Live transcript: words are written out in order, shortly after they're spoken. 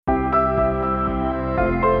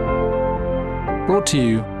Brought to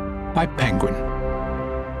you by Penguin.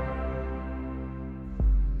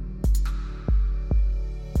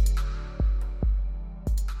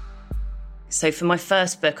 So for my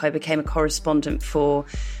first book, I became a correspondent for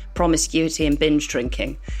promiscuity and binge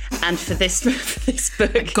drinking. And for this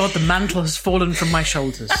book... God, the mantle has fallen from my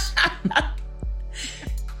shoulders.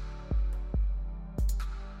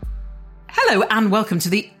 Hello and welcome to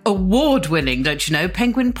the award-winning, don't you know,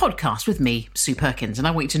 Penguin podcast with me, Sue Perkins. And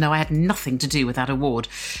I want you to know I had nothing to do with that award.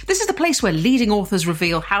 This is the place where leading authors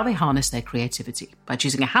reveal how they harness their creativity by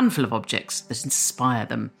choosing a handful of objects that inspire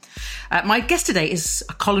them. My guest today is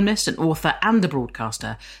a columnist, an author and a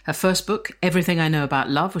broadcaster. Her first book, Everything I Know About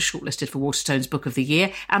Love, was shortlisted for Waterstone's Book of the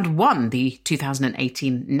Year and won the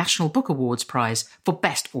 2018 National Book Awards Prize for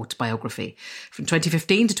Best Autobiography. From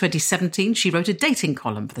 2015 to 2017, she wrote a dating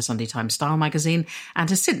column for the Sunday Times Style magazine and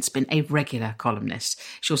has since been a regular columnist.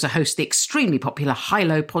 She also hosts the extremely popular High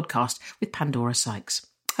Low podcast with Pandora Sykes.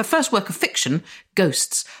 Her first work of fiction,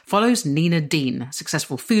 Ghosts, follows Nina Dean, a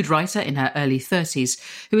successful food writer in her early 30s,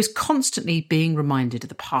 who is constantly being reminded of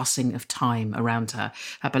the passing of time around her.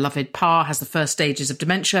 Her beloved Pa has the first stages of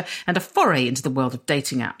dementia, and a foray into the world of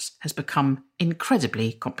dating apps has become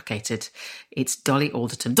incredibly complicated. It's Dolly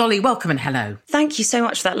Alderton. Dolly, welcome and hello. Thank you so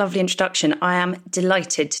much for that lovely introduction. I am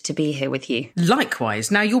delighted to be here with you.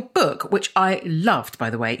 Likewise. Now, your book, which I loved, by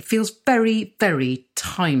the way, feels very, very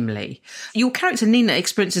timely. Your character, Nina,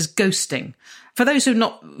 experiences ghosting. For those who are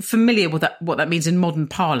not familiar with that, what that means in modern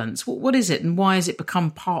parlance, what is it and why has it become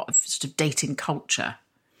part of sort of dating culture?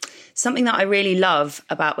 Something that I really love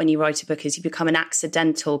about when you write a book is you become an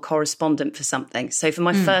accidental correspondent for something. So for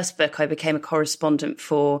my first book, I became a correspondent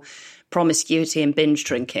for promiscuity and binge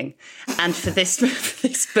drinking. And for this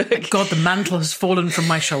book... God, the mantle has fallen from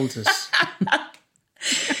my shoulders.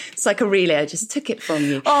 It's like a relay. I just took it from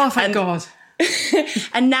you. Oh, thank God.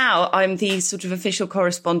 And now I'm the sort of official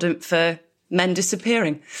correspondent for men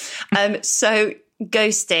disappearing. So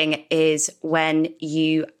ghosting is when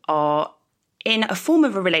you are in a form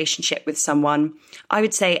of a relationship with someone. I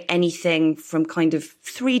would say anything from kind of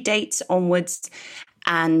 3 dates onwards,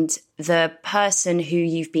 and the person who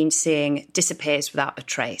you've been seeing disappears without a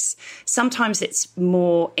trace. Sometimes it's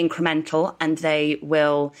more incremental and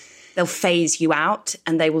they'll phase you out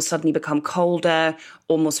and they will suddenly become colder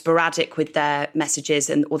or more sporadic with their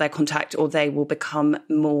messages or their contact, or they will become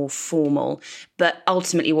more formal. But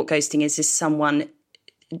ultimately what ghosting is someone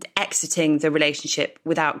exiting the relationship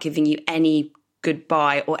without giving you any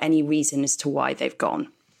goodbye or any reason as to why they've gone.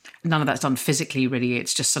 None of that's done physically, really.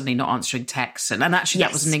 It's just suddenly not answering texts. And actually Yes.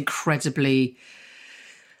 That was an incredibly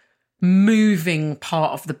moving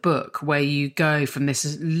part of the book where you go from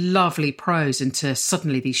this lovely prose into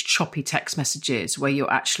suddenly these choppy text messages where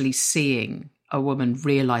you're actually seeing a woman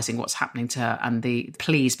realising what's happening to her and the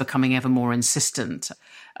pleas becoming ever more insistent.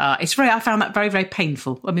 I found that very, very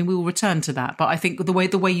painful. I mean, we will return to that. But I think the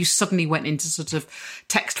way you suddenly went into sort of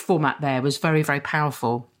text format there was very, very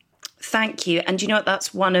powerful. Thank you. And you know what?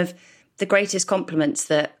 That's one of the greatest compliments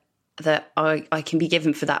that I can be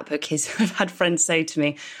given for that book is I've had friends say to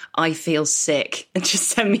me, I feel sick, and just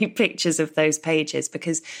send me pictures of those pages,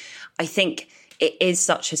 because I think it is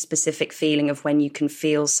such a specific feeling of when you can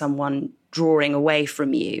feel someone drawing away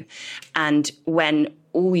from you, and when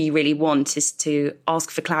all you really want is to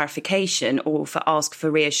ask for clarification or ask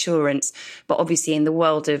for reassurance. But obviously in the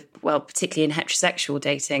world of, well, particularly in heterosexual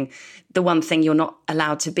dating, the one thing you're not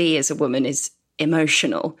allowed to be as a woman is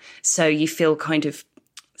emotional. So you feel kind of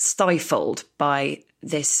stifled by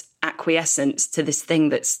this acquiescence to this thing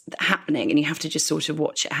that's happening, and you have to just sort of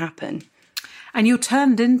watch it happen. And you're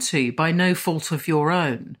turned into, by no fault of your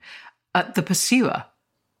own, the pursuer.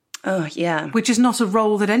 Oh, yeah. Which is not a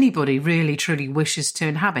role that anybody really truly wishes to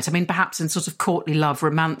inhabit. I mean, perhaps in sort of courtly love,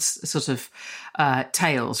 romance sort of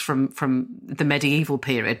tales from the medieval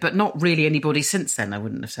period, but not really anybody since then, I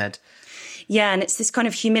wouldn't have said. Yeah, and it's this kind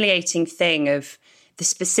of humiliating thing of the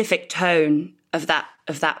specific tone of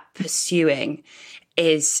that pursuing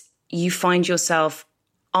is you find yourself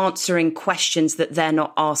answering questions that they're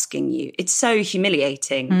not asking you. It's so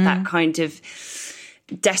humiliating, that kind of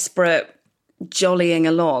desperate jollying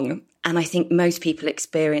along. And I think most people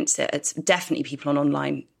experience it. It's definitely people on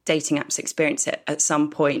online dating apps experience it at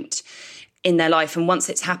some point in their life. And once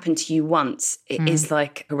it's happened to you once, it is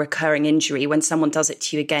like a recurring injury. When someone does it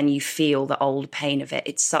to you again, you feel the old pain of it.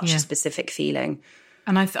 It's such a specific feeling.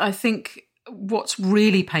 And I think what's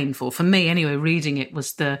really painful, for me anyway, reading it,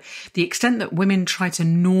 was the extent that women try to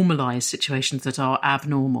normalise situations that are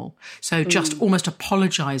abnormal. So just almost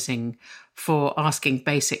apologising for asking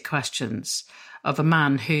basic questions of a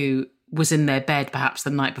man who was in their bed perhaps the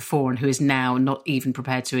night before and who is now not even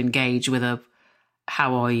prepared to engage with a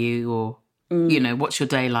how are you, or, you know, what's your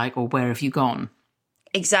day like, or where have you gone?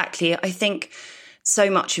 Exactly. I think so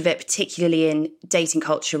much of it, particularly in dating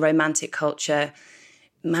culture, romantic culture,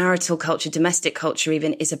 marital culture, domestic culture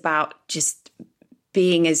even, is about just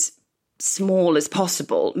being as small as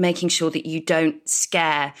possible, making sure that you don't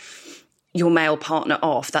scare your male partner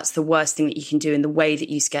off. That's the worst thing that you can do. And the way that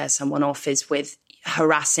you scare someone off is with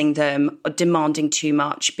harassing them, or demanding too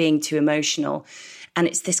much, being too emotional. And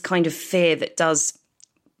it's this kind of fear that does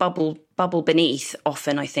bubble beneath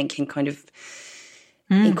often, I think, in kind of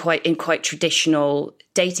in quite traditional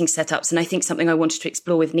dating setups. And I think something I wanted to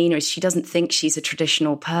explore with Nina is she doesn't think she's a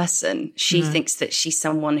traditional person. She thinks that she's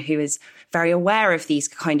someone who is very aware of these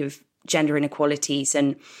kind of gender inequalities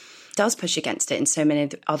and does push against it in so many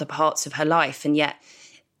other parts of her life. And yet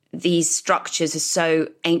these structures are so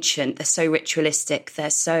ancient, they're so ritualistic, they're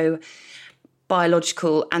so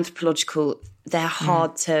biological, anthropological, they're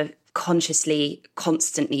hard to consciously,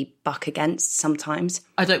 constantly buck against sometimes.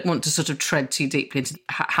 I don't want to sort of tread too deeply into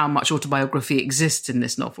how much autobiography exists in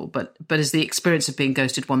this novel, but is the experience of being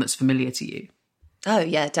ghosted one that's familiar to you? Oh,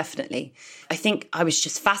 yeah, definitely. I think I was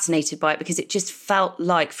just fascinated by it because it just felt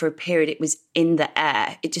like for a period it was in the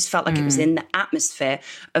air. It just felt like it was in the atmosphere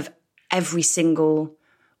of every single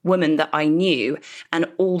woman that I knew, and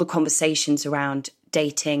all the conversations around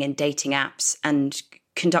dating and dating apps and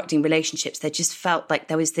conducting relationships. There just felt like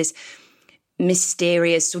there was this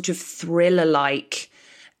mysterious sort of thriller-like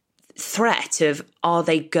threat of, are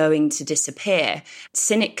they going to disappear?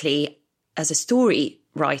 Cynically, as a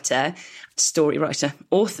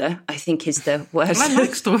author, I think is the word. Well, I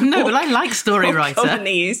like story. No, but I like story writer.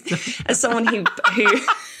 Commonly used as someone who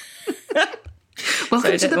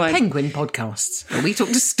Welcome to the Penguin podcasts, where we talk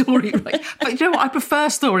to story writers. But you know what? I prefer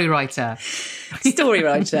story writer. Story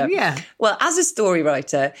writer. Yeah. Well, as a story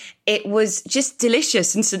writer, it was just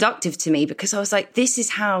delicious and seductive to me because I was like, this is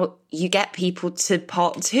how you get people to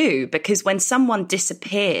part two. Because when someone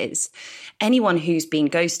disappears, anyone who's been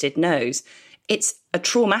ghosted knows it's a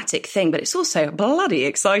traumatic thing, but it's also bloody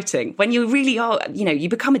exciting when you really are, you know, you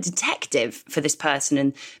become a detective for this person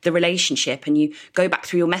and the relationship, and you go back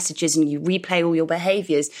through your messages and you replay all your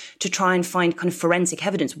behaviours to try and find kind of forensic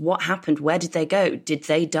evidence. What happened? Where did they go? Did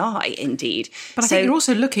they die indeed? But I think you're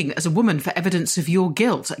also looking as a woman for evidence of your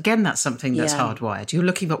guilt. Again, that's something that's hardwired. You're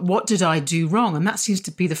looking at what did I do wrong? And that seems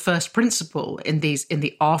to be the first principle in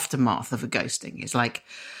the aftermath of a ghosting. It's like,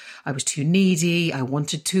 I was too needy, I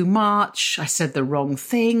wanted too much, I said the wrong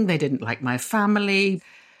thing, they didn't like my family.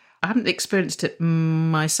 I haven't experienced it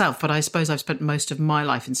myself, but I suppose I've spent most of my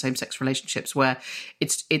life in same-sex relationships where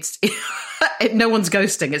it's no one's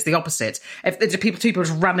ghosting, it's the opposite. If people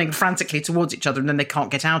just running frantically towards each other and then they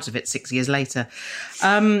can't get out of it 6 years later.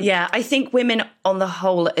 Yeah, I think women on the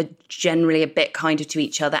whole are generally a bit kinder to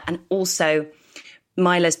each other. And also,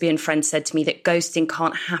 my lesbian friend said to me that ghosting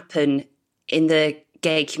can't happen in the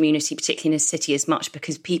gay community, particularly in a city, as much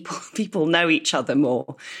because people know each other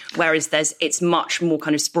more, whereas it's much more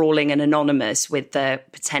kind of sprawling and anonymous with the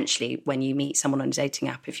potentially when you meet someone on a dating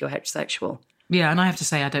app if you're heterosexual. Yeah, and I have to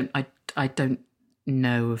say I don't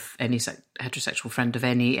know of any heterosexual friend of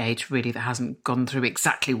any age really that hasn't gone through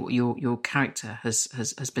exactly what your character has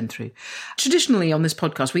been through. Traditionally on this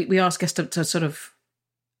podcast we ask guests to sort of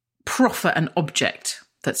proffer an object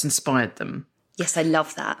that's inspired them. Yes, I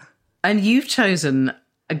love that. And you've chosen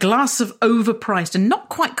a glass of overpriced and not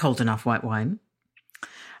quite cold enough white wine,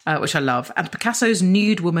 which I love, and Picasso's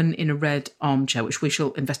Nude Woman in a Red Armchair, which we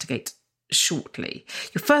shall investigate shortly.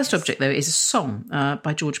 Your first object, though, is a song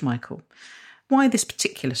by George Michael. Why this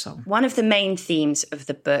particular song? One of the main themes of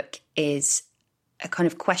the book is a kind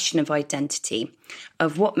of question of identity,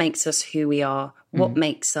 of what makes us who we are, what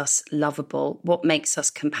makes us lovable, what makes us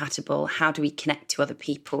compatible, how do we connect to other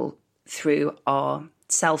people through our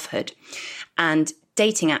selfhood. And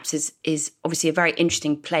dating apps is obviously a very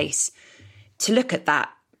interesting place to look at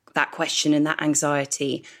that question and that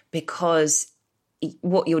anxiety, because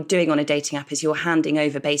what you're doing on a dating app is you're handing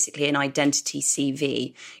over basically an identity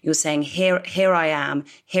CV. You're saying, here I am,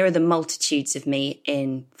 here are the multitudes of me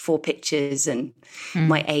in 4 pictures and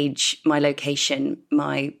my age, my location,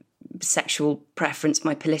 my sexual preference,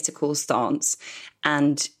 my political stance,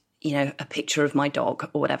 and, you know, a picture of my dog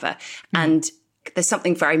or whatever. And there's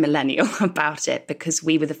something very millennial about it because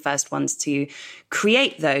we were the first ones to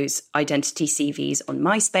create those identity CVs on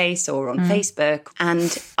MySpace or on Facebook.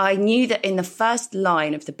 And I knew that in the first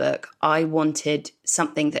line of the book, I wanted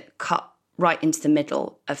something that cut right into the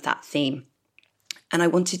middle of that theme. And I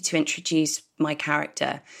wanted to introduce my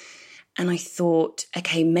character. And I thought,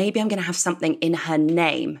 okay, maybe I'm going to have something in her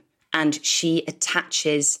name. And she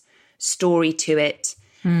attaches story to it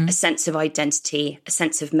a sense of identity, a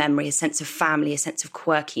sense of memory, a sense of family, a sense of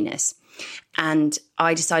quirkiness. And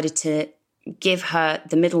I decided to give her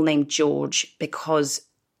the middle name George because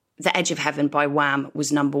The Edge of Heaven by Wham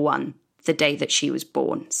was number one the day that she was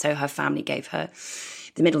born. So her family gave her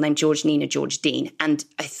the middle name George Nina George Dean. And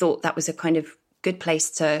I thought that was a kind of good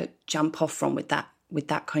place to jump off from with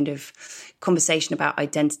that kind of conversation about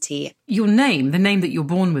identity. Your name, the name that you're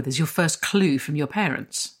born with, is your first clue from your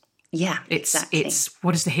parents. Yeah, exactly. It's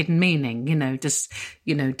what is the hidden meaning? Does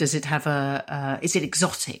it have is it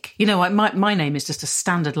exotic? My name is just a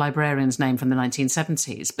standard librarian's name from the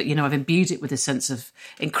 1970s, but I've imbued it with a sense of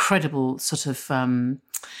incredible sort of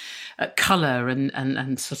colour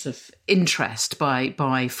and sort of interest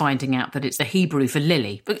by finding out that it's the Hebrew for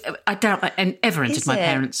lily. But I doubt that ever entered my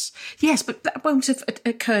parents. Yes, but that won't have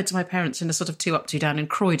occurred to my parents in a sort of 2 Up, 2 Down in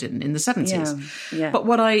Croydon in the 70s. Yeah. But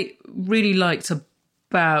what I really liked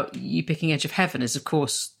about you picking Edge of Heaven is, of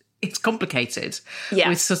course, it's complicated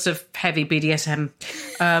with sort of heavy BDSM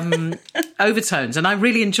overtones. And I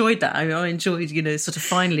really enjoyed that. I enjoyed, sort of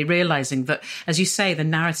finally realising that, as you say, the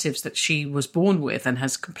narratives that she was born with and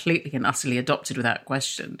has completely and utterly adopted without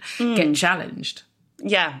question get challenged.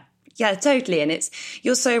 Yeah, totally. And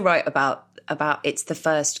you're so right about it's the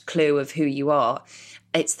first clue of who you are.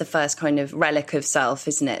 It's the first kind of relic of self,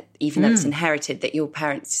 isn't it? Even though it's inherited, that your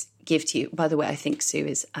parents give to you. By the way, I think Sue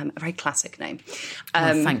is a very classic name.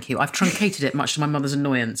 Thank you. I've truncated it much to my mother's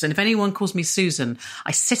annoyance. And if anyone calls me Susan,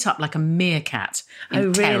 I sit up like a meerkat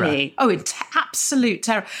in terror. Really? Oh, in absolute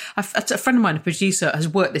terror. A friend of mine, a producer, has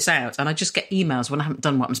worked this out, and I just get emails when I haven't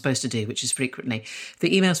done what I'm supposed to do, which is frequently.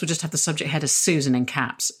 The emails will just have the subject header Susan in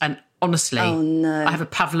caps. And honestly, I have a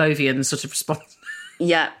Pavlovian sort of response.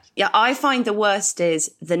 Yeah, I find the worst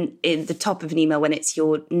is in the top of an email when it's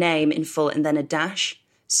your name in full and then a dash.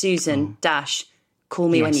 Susan dash, call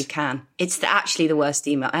me when you can. It's actually the worst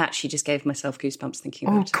email. I actually just gave myself goosebumps thinking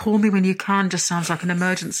about it. Call me when you can just sounds like an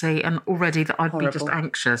emergency, and already that I'd be just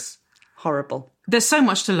anxious. Horrible. There's so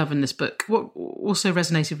much to love in this book. What also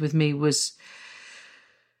resonated with me was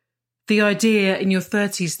the idea in your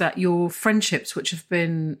 30s that your friendships, which have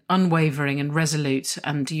been unwavering and resolute,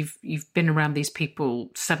 and you've been around these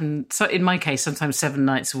people in my case, sometimes 7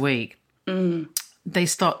 nights a week, they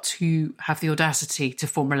start to have the audacity to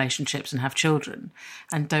form relationships and have children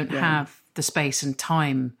and don't have the space and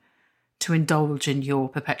time to indulge in your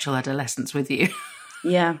perpetual adolescence with you.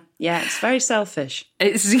 Yeah, it's very selfish.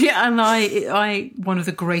 And I one of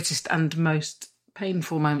the greatest and most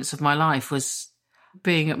painful moments of my life was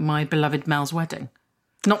being at my beloved Mel's wedding.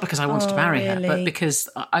 Not because I wanted to marry her, but because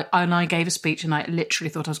I gave a speech and I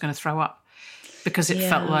literally thought I was going to throw up. Because it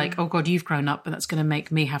felt like, oh God, you've grown up, but that's going to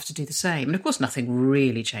make me have to do the same. And of course, nothing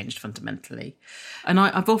really changed fundamentally. And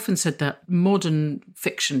I've often said that modern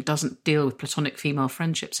fiction doesn't deal with platonic female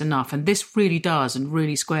friendships enough. And this really does and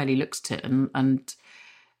really squarely looks at it. And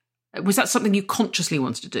was that something you consciously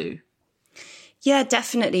wanted to do? Yeah,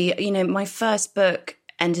 definitely. My first book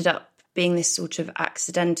ended up being this sort of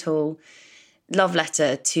accidental love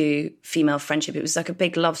letter to female friendship. It was like a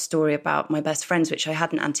big love story about my best friends, which I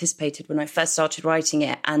hadn't anticipated when I first started writing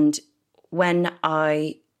it. And when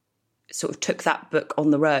I sort of took that book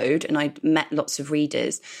on the road and I met lots of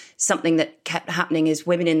readers, something that kept happening is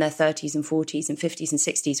women in their 30s and 40s and 50s and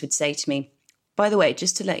 60s would say to me, by the way,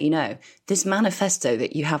 just to let you know, this manifesto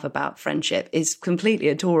that you have about friendship is completely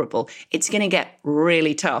adorable. It's going to get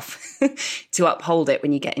really tough to uphold it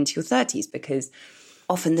when you get into your 30s, because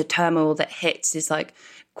often the turmoil that hits is like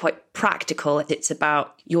quite practical. It's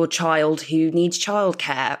about your child who needs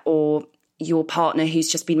childcare or your partner who's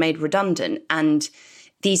just been made redundant. And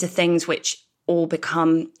these are things which all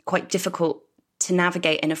become quite difficult to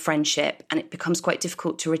navigate in a friendship. And it becomes quite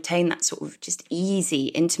difficult to retain that sort of just easy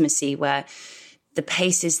intimacy where the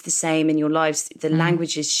pace is the same in your lives, the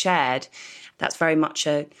language is shared. That's very much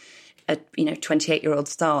a 28-year-old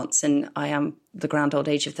stance, and I am the grand old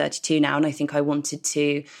age of 32 now, and I think I wanted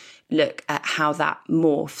to look at how that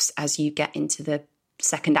morphs as you get into the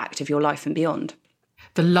second act of your life and beyond.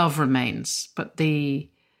 The love remains, but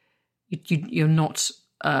you're not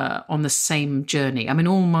on the same journey. I mean,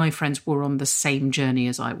 all my friends were on the same journey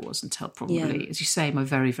as I was until probably, as you say, my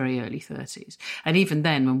very, very early 30s. And even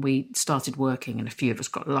then, when we started working and a few of us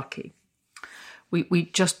got lucky, we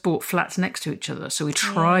just bought flats next to each other. So we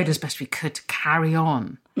tried as best we could to carry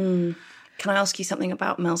on. Can I ask you something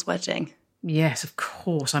about Mel's wedding? Yes, of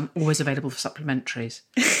course. I'm always available for supplementaries.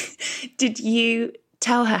 Did you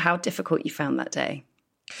tell her how difficult you found that day?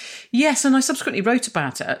 Yes, and I subsequently wrote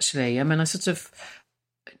about it, actually. I mean, I sort of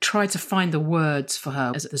tried to find the words for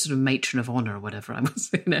her as the sort of matron of honour or whatever I was,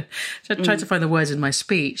 So I tried to find the words in my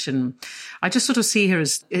speech, and I just sort of see her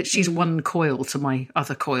as she's one coil to my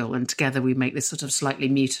other coil, and together we make this sort of slightly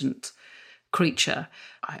mutant creature.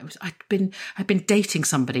 I'd been dating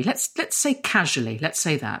somebody, let's say casually, let's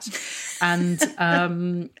say that, and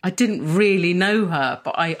I didn't really know her,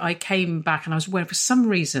 but I came back and I was wearing, for some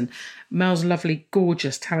reason, Mel's lovely,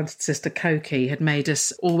 gorgeous, talented sister Koki had made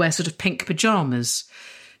us all wear sort of pink pyjamas,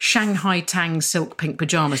 Shanghai Tang silk pink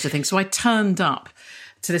pyjamas, I think. So I turned up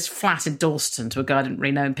to this flat in Dalston to a guy I didn't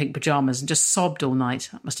really know in pink pyjamas and just sobbed all night.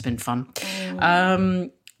 That must have been fun.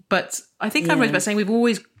 But I think I wrote about saying we've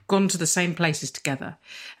always gone to the same places together,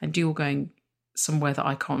 and you're going somewhere that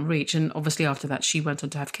I can't reach. And obviously after that she went on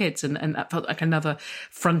to have kids, and that felt like another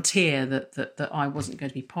frontier that I wasn't going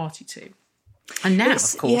to be party to. And now,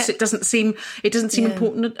 of course, it doesn't seem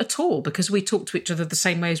important at all, because we talk to each other the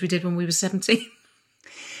same way as we did when we were 17.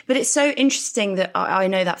 But it's so interesting that I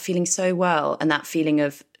know that feeling so well, and that feeling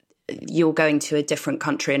of you're going to a different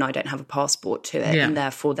country and I don't have a passport to it, and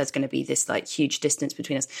therefore there's going to be this like huge distance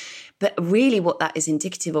between us. But really what that is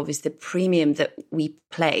indicative of is the premium that we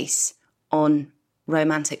place on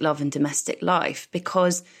romantic love and domestic life,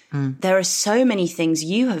 because there are so many things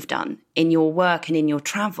you have done in your work and in your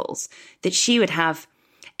travels that she would have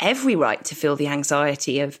every right to feel the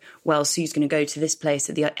anxiety of, well, Sue's going to go to this place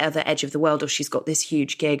at the other edge of the world, or she's got this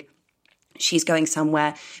huge gig. She's going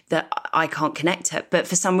somewhere that I can't connect her. But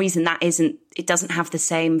for some reason it doesn't have the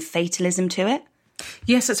same fatalism to it.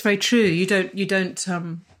 Yes, that's very true. You don't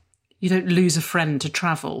lose a friend to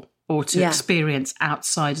travel or to experience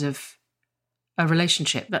outside of a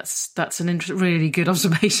relationship. That's an really good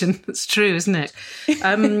observation. That's true, isn't it?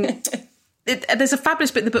 There's a fabulous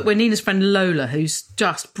bit in the book where Nina's friend Lola, who's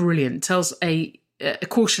just brilliant, tells a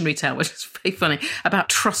cautionary tale, which is very funny, about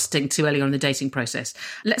trusting too early on in the dating process.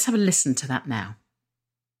 Let's have a listen to that now.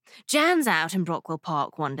 Jan's out in Brockwell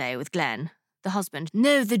Park one day with Glenn, the husband.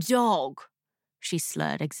 No, the dog, she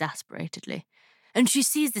slurred exasperatedly. And she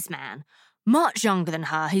sees this man, much younger than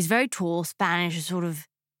her. He's very tall, Spanish, sort of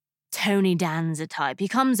Tony Danza type. He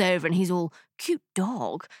comes over and he's all, cute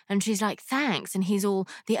dog. And she's like, thanks. And he's all,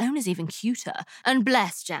 the owner's even cuter. And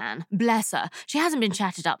bless Jan, bless her. She hasn't been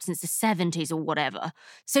chatted up since the 70s or whatever.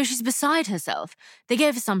 So she's beside herself. They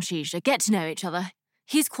go for some shisha, get to know each other.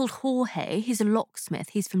 He's called Jorge. He's a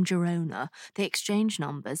locksmith. He's from Girona. They exchange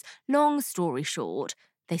numbers. Long story short,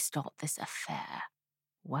 they start this affair.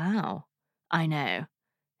 Wow. I know.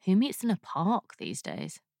 Who meets in a park these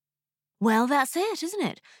days? Well, that's it, isn't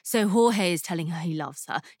it? So Jorge is telling her he loves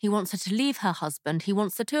her. He wants her to leave her husband. He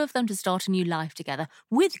wants the two of them to start a new life together,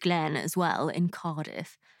 with Glenn as well, in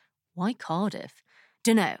Cardiff. Why Cardiff?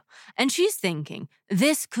 Dunno. And she's thinking,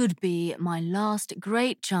 this could be my last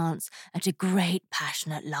great chance at a great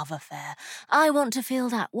passionate love affair. I want to feel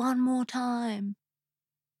that one more time.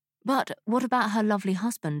 But what about her lovely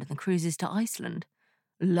husband and the cruises to Iceland?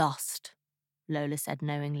 Lust, Lola said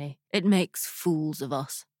knowingly. It makes fools of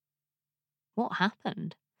us. What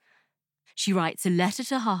happened? She writes a letter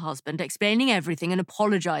to her husband explaining everything and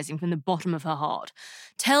apologising from the bottom of her heart,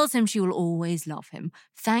 tells him she will always love him,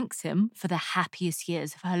 thanks him for the happiest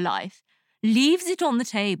years of her life, leaves it on the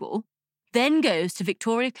table, then goes to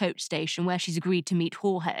Victoria Coach Station where she's agreed to meet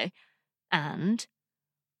Jorge. And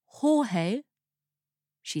Jorge,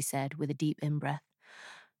 she said with a deep in-breath,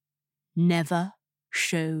 never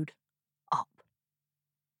showed up.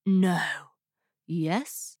 No.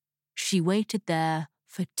 Yes? She waited there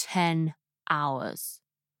for 10 hours.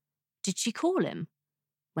 Did she call him?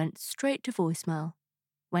 Went straight to voicemail.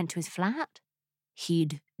 Went to his flat?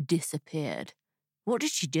 He'd disappeared. What did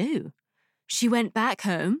she do? She went back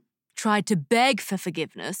home, tried to beg for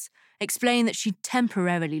forgiveness, explained that she'd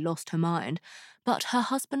temporarily lost her mind, but her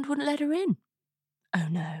husband wouldn't let her in. Oh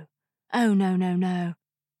no. Oh no.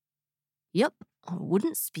 Yup, I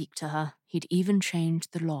wouldn't speak to her. He'd even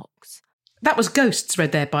changed the locks. That was Ghosts,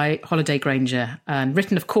 read there by Holiday Granger, and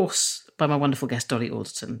written, of course, by my wonderful guest, Dolly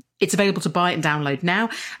Alderton. It's available to buy and download now.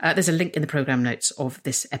 There's a link in the programme notes of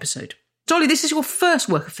this episode. Dolly, this is your first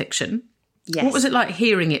work of fiction. Yes. What was it like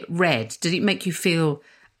hearing it read? Did it make you feel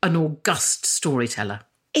an august storyteller?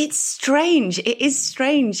 It's strange. It is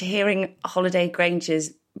strange hearing Holiday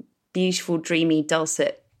Granger's beautiful, dreamy,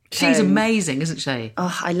 dulcet She's tone. Amazing, isn't she?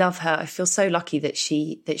 Oh, I love her. I feel so lucky that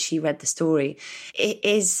she read the story. It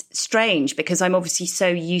is strange because I'm obviously so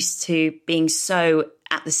used to being so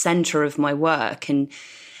at the centre of my work and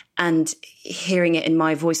hearing it in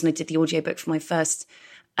my voice. And I did the audiobook for my first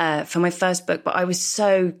book, but I was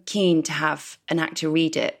so keen to have an actor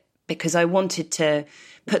read it because I wanted to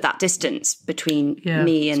put that distance between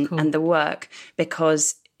me and the work,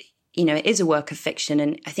 because it is a work of fiction,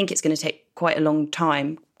 and I think it's going to take quite a long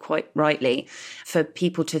time, quite rightly, for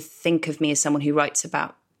people to think of me as someone who writes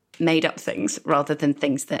about made up things rather than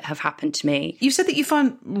things that have happened to me. You said that you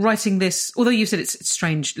find writing this, although you said it's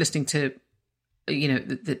strange listening to,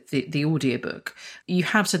 the audiobook, you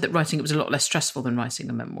have said that writing it was a lot less stressful than writing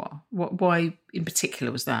a memoir. Why in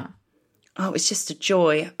particular was that? Oh, it was just a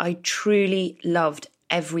joy. I truly loved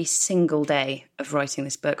every single day of writing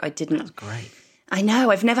this book. That's great. I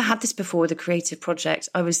know, I've never had this before with a creative project.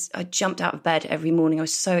 I jumped out of bed every morning. I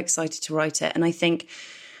was so excited to write it. And I think,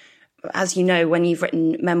 as you know, when you've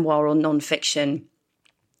written memoir or non-fiction,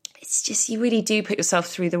 it's just, you really do put yourself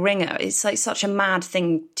through the ringer. It's like such a mad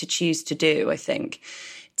thing to choose to do, I think,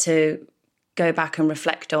 to go back and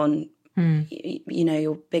reflect on,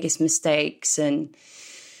 your biggest mistakes and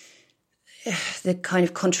the kind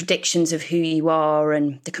of contradictions of who you are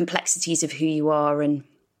and the complexities of who you are and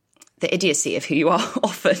the idiocy of who you are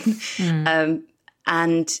often.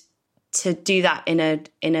 And to do that in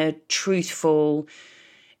a truthful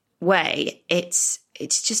way, it's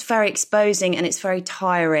just very exposing and it's very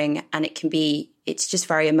tiring, and it's just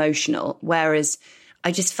very emotional. Whereas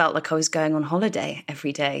I just felt like I was going on holiday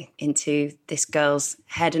every day into this girl's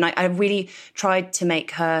head. And I really tried to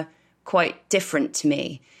make her quite different to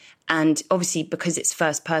me. And obviously, because it's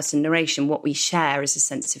first person narration, what we share is a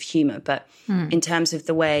sense of humour. But in terms of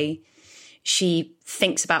the way she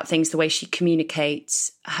thinks about things, the way she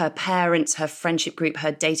communicates, her parents, her friendship group,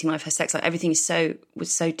 her dating life, her sex life, everything was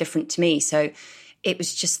so different to me. So it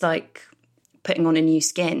was just like putting on a new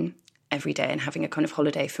skin every day and having a kind of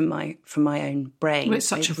holiday from my own brain. Well, it's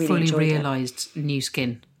such a fully realised new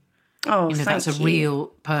skin. Oh, that's a real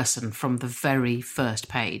person from the very first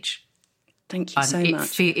page. Thank you so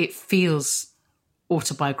much. It feels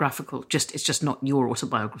autobiographical. It's just not your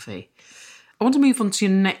autobiography. I want to move on to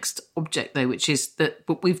your next object, though, which is that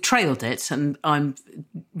we've trailed it, and I'm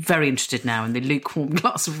very interested now in the lukewarm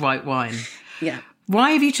glass of white wine. Yeah.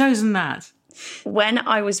 Why have you chosen that? When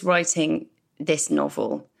I was writing this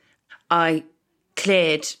novel, I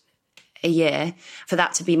cleared a year for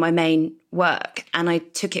that to be my main work, and I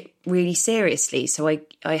took it really seriously. So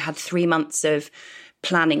I had 3 months of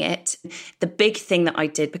planning it. The big thing that I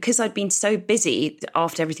did, because I'd been so busy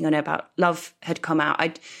after everything I know about love had come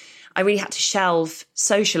out, I really had to shelve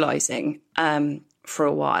socialising for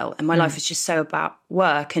a while, and my life was just so about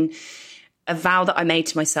work. And a vow that I made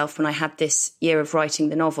to myself when I had this year of writing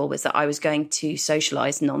the novel was that I was going to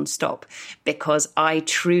socialise non-stop, because I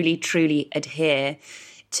truly, truly adhere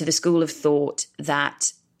to the school of thought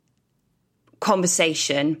that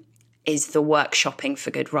conversation is the workshopping for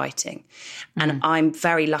good writing. And I'm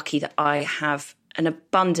very lucky that I have an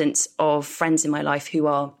abundance of friends in my life who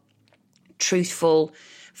are truthful,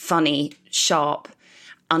 funny, sharp,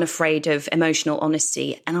 unafraid of emotional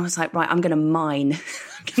honesty. And I was like, right, I'm going to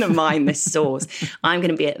mine this source. I'm going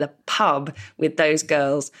to be at the pub with those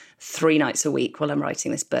girls 3 nights a week while I'm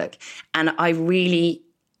writing this book. And I really,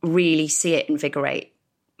 really see it invigorate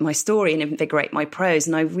my story and invigorate my prose.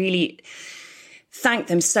 And I really thank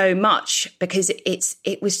them so much, because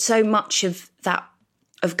it was so much of that,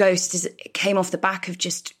 of Ghost, as it came off the back of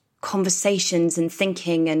just conversations and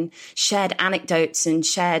thinking and shared anecdotes and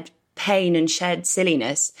shared pain and shared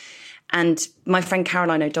silliness. And my friend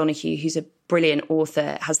Caroline O'Donoghue, who's a brilliant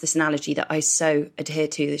author, has this analogy that I so adhere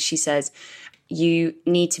to, that she says, you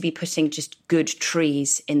need to be putting just good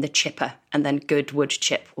trees in the chipper and then good wood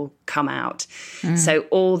chip will come out. So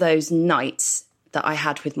all those nights that I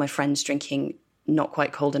had with my friends drinking not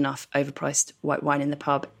quite cold enough, overpriced white wine in the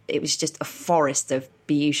pub, it was just a forest of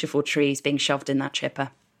beautiful trees being shoved in that chipper.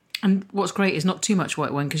 And what's great is not too much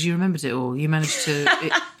white wine, because you remembered it all. You managed to,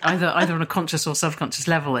 either on a conscious or subconscious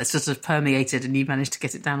level, it's sort of permeated and you managed to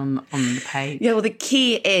get it down on the page. Yeah, well, the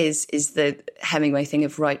key is the Hemingway thing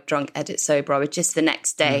of write drunk, edit sober. I would just the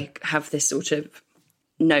next day have this sort of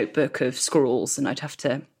notebook of scrawls, and I'd have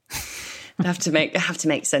to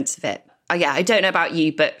make sense of it. Yeah, I don't know about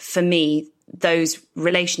you, but for me, those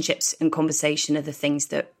relationships and conversation are the things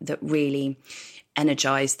that really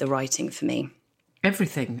energise the writing for me.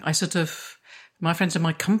 Everything. My friends are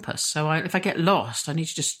my compass. So if I get lost, I need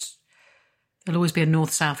to there'll always be a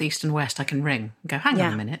north, south, east and west I can ring and go, hang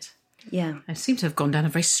on a minute. Yeah. I seem to have gone down a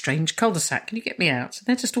very strange cul-de-sac. Can you get me out?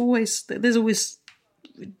 There's always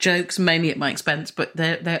jokes, mainly at my expense, but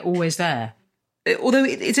they're always there. Although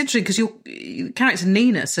it's interesting, because your character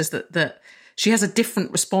Nina says that she has a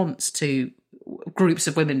different response to groups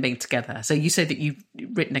of women being together. So you say that you've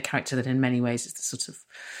written a character that in many ways is the sort of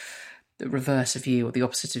the reverse of you or the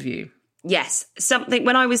opposite of you. Yes.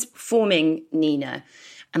 When I was forming Nina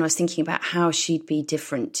and I was thinking about how she'd be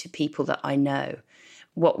different to people that I know,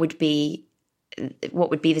 what would be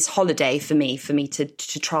this holiday for me to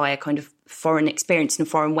try a kind of foreign experience and a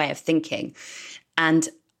foreign way of thinking. And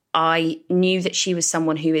I knew that she was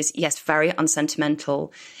someone who is, yes, very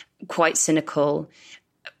unsentimental, quite cynical,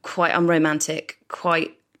 quite unromantic,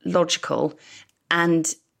 quite logical.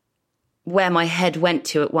 And where my head went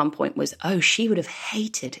to at one point was, oh, she would have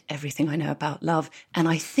hated everything I know about love. And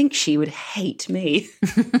I think she would hate me.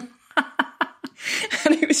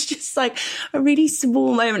 And it was just like a really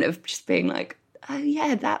small moment of just being like, oh,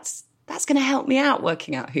 yeah, that's going to help me out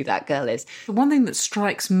working out who that girl is. The one thing that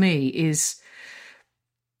strikes me is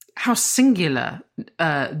how singular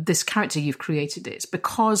this character you've created is,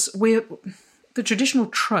 because the traditional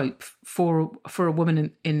trope for a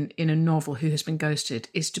woman in a novel who has been ghosted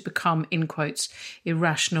is to become, in quotes,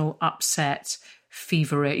 irrational, upset,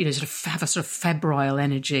 feverish, sort of have a sort of febrile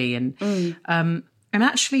energy. And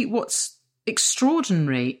actually what's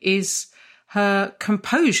extraordinary is her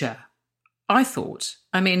composure, I thought.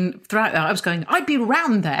 I mean, throughout that I was going, I'd be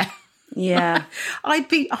round there. Yeah. I'd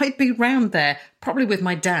be round there, probably with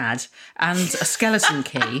my dad and a skeleton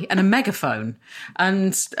key and a megaphone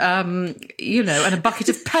and, and a bucket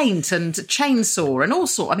of paint and a chainsaw and all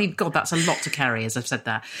sorts. I mean, God, that's a lot to carry, as I've said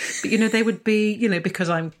that. But, they would be, because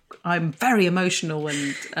I'm very emotional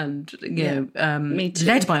and me too.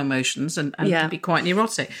 led by emotions and can be quite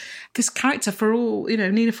neurotic. This character, for all,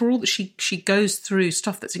 Nina, for all that she goes through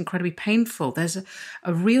stuff that's incredibly painful, there's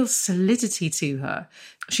a real solidity to her.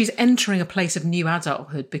 She's entering a place of new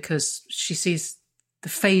adulthood because she sees the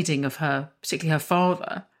fading of her, particularly her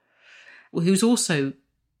father, who's also,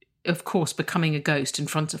 of course, becoming a ghost in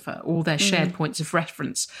front of her. All their shared points of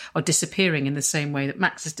reference are disappearing in the same way that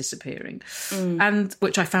Max is disappearing, and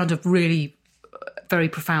which I found a really very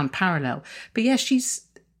profound parallel. But yeah, she's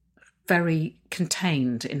very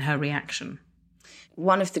contained in her reaction.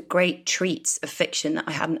 One of the great treats of fiction that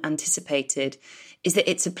I hadn't anticipated is that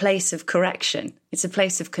it's a place of correction. It's a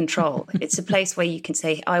place of control. It's a place where you can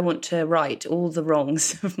say, I want to right all the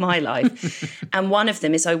wrongs of my life. And one of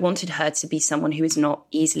them is I wanted her to be someone who is not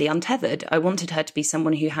easily untethered. I wanted her to be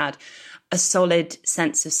someone who had a solid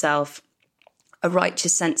sense of self, a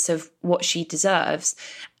righteous sense of what she deserves.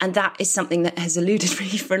 And that is something that has eluded me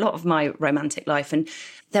for a lot of my romantic life. And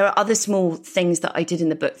there are other small things that I did in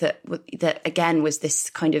the book that again was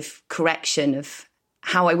this kind of correction of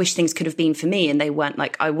how I wish things could have been for me. And they weren't.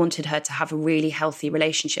 Like, I wanted her to have a really healthy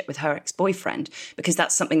relationship with her ex-boyfriend, because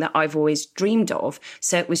that's something that I've always dreamed of.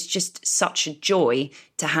 So it was just such a joy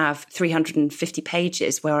to have 350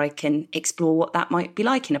 pages where I can explore what that might be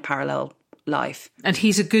like in a parallel life. And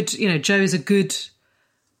he's a good, Joe's a good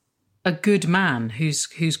man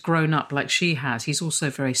who's grown up like she has. He's also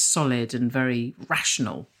very solid and very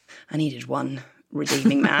rational. I needed one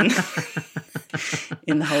redeeming man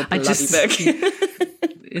in the whole bloody book.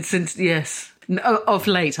 Yes. Of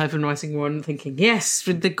late, I've been writing one thinking, yes,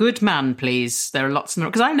 the good man, please. There are lots of them.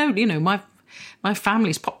 Because I know, my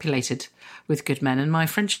family's populated with good men and my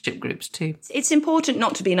friendship groups too. It's important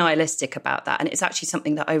not to be nihilistic about that. And it's actually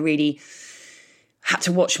something that I really had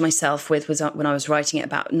to watch myself with was when I was writing it,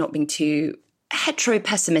 about not being too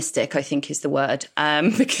hetero-pessimistic, I think is the word,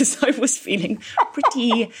 because I was feeling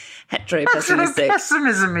pretty hetero-pessimistic.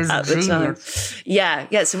 Pessimism is at the time. Yeah,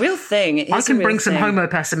 it's a real thing. I can bring some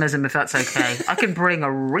homo-pessimism if that's okay. I can bring a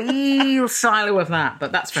real silo of that,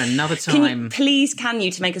 but that's for another time. Can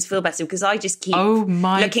you to make us feel better? Because I just keep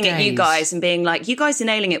looking at you guys and being like, you guys are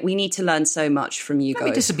nailing it. We need to learn so much from you guys. Let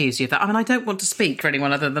me disabuse you of that. I mean, I don't want to speak for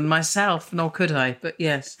anyone other than myself, nor could I, but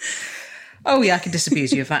yes. Oh, yeah, I can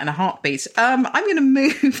disabuse you of that in a heartbeat. I'm going to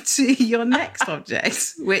move to your next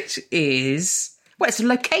object, which is, it's a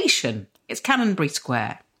location. It's Canonbury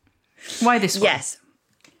Square. Why this one? Yes.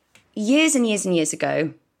 Years and years and years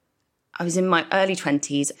ago, I was in my early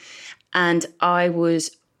 20s, and I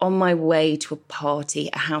was on my way to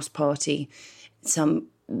a house party, some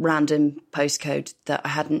random postcode that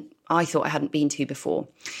I thought I hadn't been to before.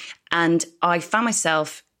 And I found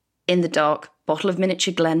myself in the dark, bottle of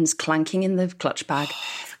miniature Glens clanking in the clutch bag.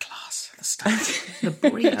 Oh, the glass, the stuff, the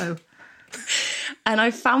brio. And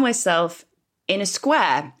I found myself in a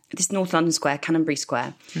square, this North London square, Canonbury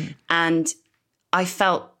Square. And I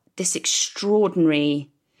felt this extraordinary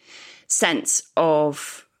sense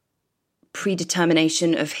of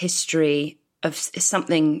predetermination, of history, of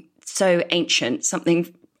something so ancient,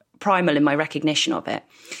 something primal in my recognition of it.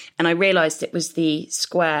 And I realised it was the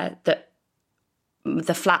square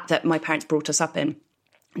the flat that my parents brought us up in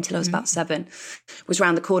until I was about 7 was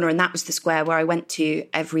around the corner. And that was the square where I went to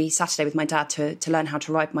every Saturday with my dad to learn how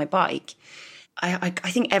to ride my bike. I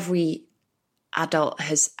think every adult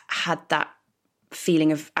has had that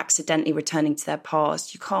feeling of accidentally returning to their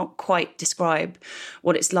past. You can't quite describe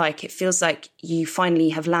what it's like. It feels like you finally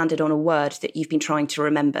have landed on a word that you've been trying to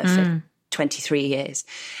remember for 23 years,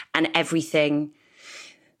 and everything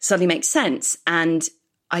suddenly makes sense. And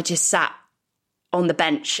I just sat on the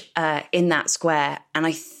bench in that square, and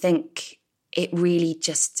I think it really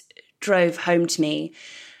just drove home to me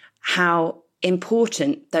how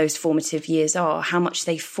important those formative years are, how much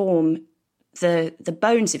they form the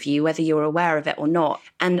bones of you, whether you're aware of it or not.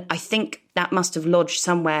 And I think that must have lodged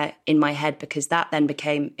somewhere in my head, because that then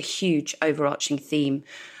became a huge overarching theme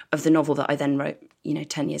of the novel that I then wrote,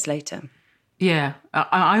 10 years later. Yeah,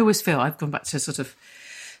 I always feel I've gone back to sort of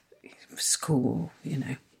school,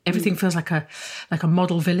 everything feels like a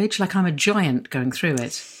model village, like I'm a giant going through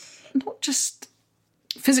it. Not just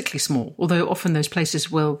physically small, although often those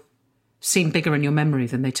places will seem bigger in your memory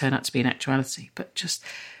than they turn out to be in actuality, but just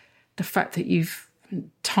the fact that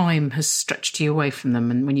time has stretched you away from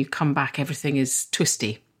them, and when you come back, everything is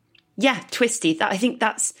twisty. Yeah, twisty. I think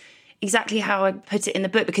that's exactly how I put it in the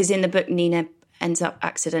book, because in the book, Nina ends up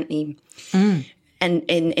accidentally and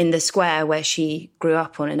in the square where she grew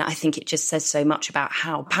up on, and I think it just says so much about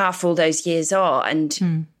how powerful those years are.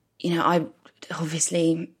 And, I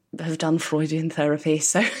obviously have done Freudian therapy,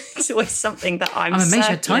 so it's always something that I'm amazed you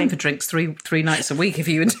had time for drinks three nights a week if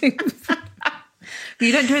you were doing But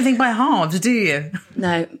you don't do anything by halves, do you?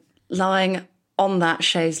 No, lying on that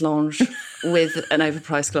chaise lounge with an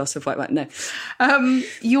overpriced glass of white wine, no.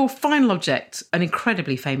 Your final object, an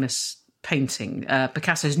incredibly famous painting,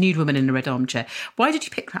 Picasso's Nude Woman in a Red Armchair. Why did you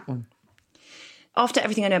pick that one? After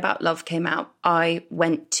Everything I Know About Love came out, I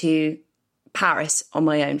went to Paris on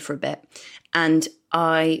my own for a bit, and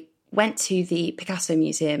I went to the Picasso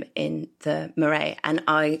Museum in the Marais, and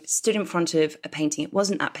I stood in front of a painting. It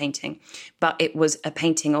wasn't that painting, but it was a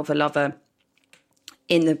painting of a lover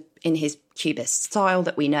in his Cubist style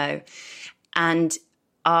that we know. And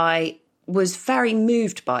I was very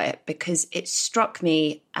moved by it, because it struck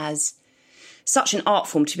me as such an art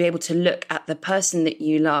form to be able to look at the person that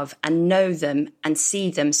you love and know them and see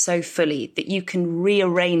them so fully that you can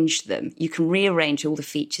rearrange them. You can rearrange all the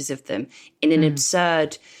features of them in an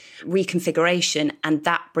absurd reconfiguration, and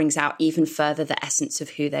that brings out even further the essence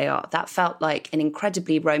of who they are. That felt like an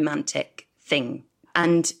incredibly romantic thing.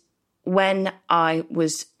 And when I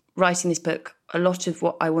was writing this book, a lot of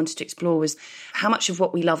what I wanted to explore was how much of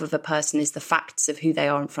what we love of a person is the facts of who they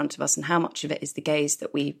are in front of us, and how much of it is the gaze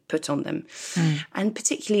that we put on them. And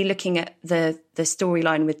particularly looking at the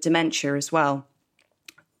storyline with dementia as well.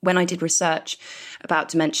 When I did research about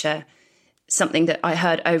dementia, something that I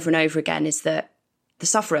heard over and over again is that the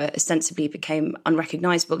sufferer ostensibly became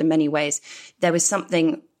unrecognisable in many ways. There was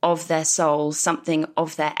something of their soul, something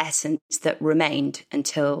of their essence that remained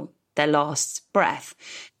until their last breath.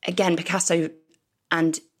 Again, Picasso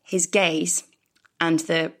and his gaze and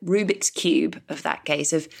the Rubik's Cube of that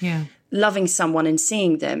gaze of loving someone and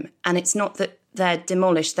seeing them. And it's not that they're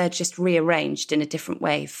demolished, they're just rearranged in a different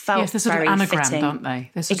way. Felt they're sort very of anagrammed, fitting. aren't they?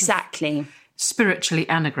 They're sort exactly. of spiritually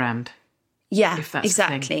anagrammed. Yeah, if that's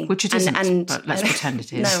exactly. Which it isn't, but let's pretend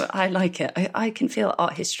it is. No, I like it. I can feel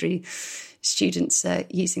art history students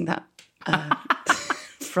using that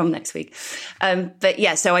from next week. But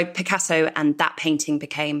yeah, so Picasso and that painting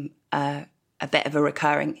became a bit of a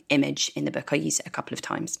recurring image in the book. I use it a couple of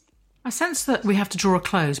times. I sense that we have to draw a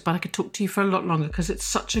close, but I could talk to you for a lot longer because it's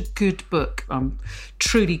such a good book. I'm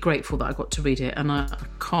truly grateful that I got to read it, and I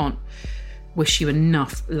can't wish you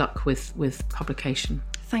enough luck with publication.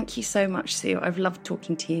 Thank you so much, Sue. I've loved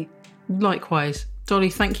talking to you. Likewise. Dolly,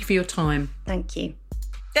 thank you for your time. Thank you.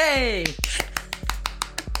 Yay!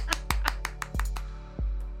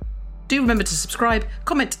 Do remember to subscribe,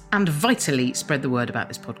 comment, and vitally spread the word about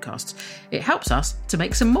this podcast. It helps us to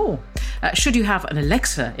make some more. Should you have an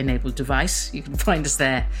Alexa-enabled device, you can find us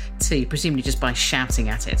there too, presumably just by shouting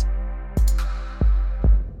at it.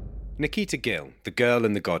 Nikita Gill, The Girl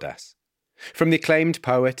and the Goddess. From the acclaimed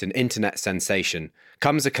poet and internet sensation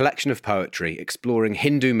comes a collection of poetry exploring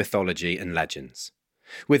Hindu mythology and legends.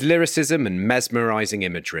 With lyricism and mesmerising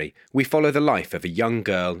imagery, we follow the life of a young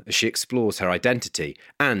girl as she explores her identity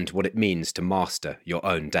and what it means to master your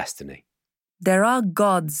own destiny. There are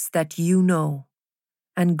gods that you know,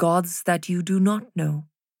 and gods that you do not know.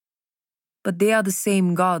 But they are the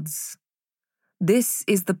same gods. This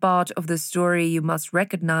is the part of the story you must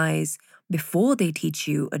recognize before they teach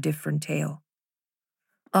you a different tale.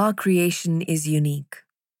 Our creation is unique,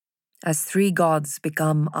 as three gods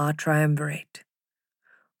become our triumvirate.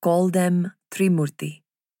 Call them Trimurti,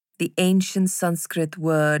 the ancient Sanskrit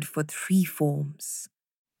word for three forms.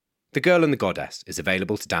 The Girl and the Goddess is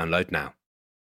available to download now.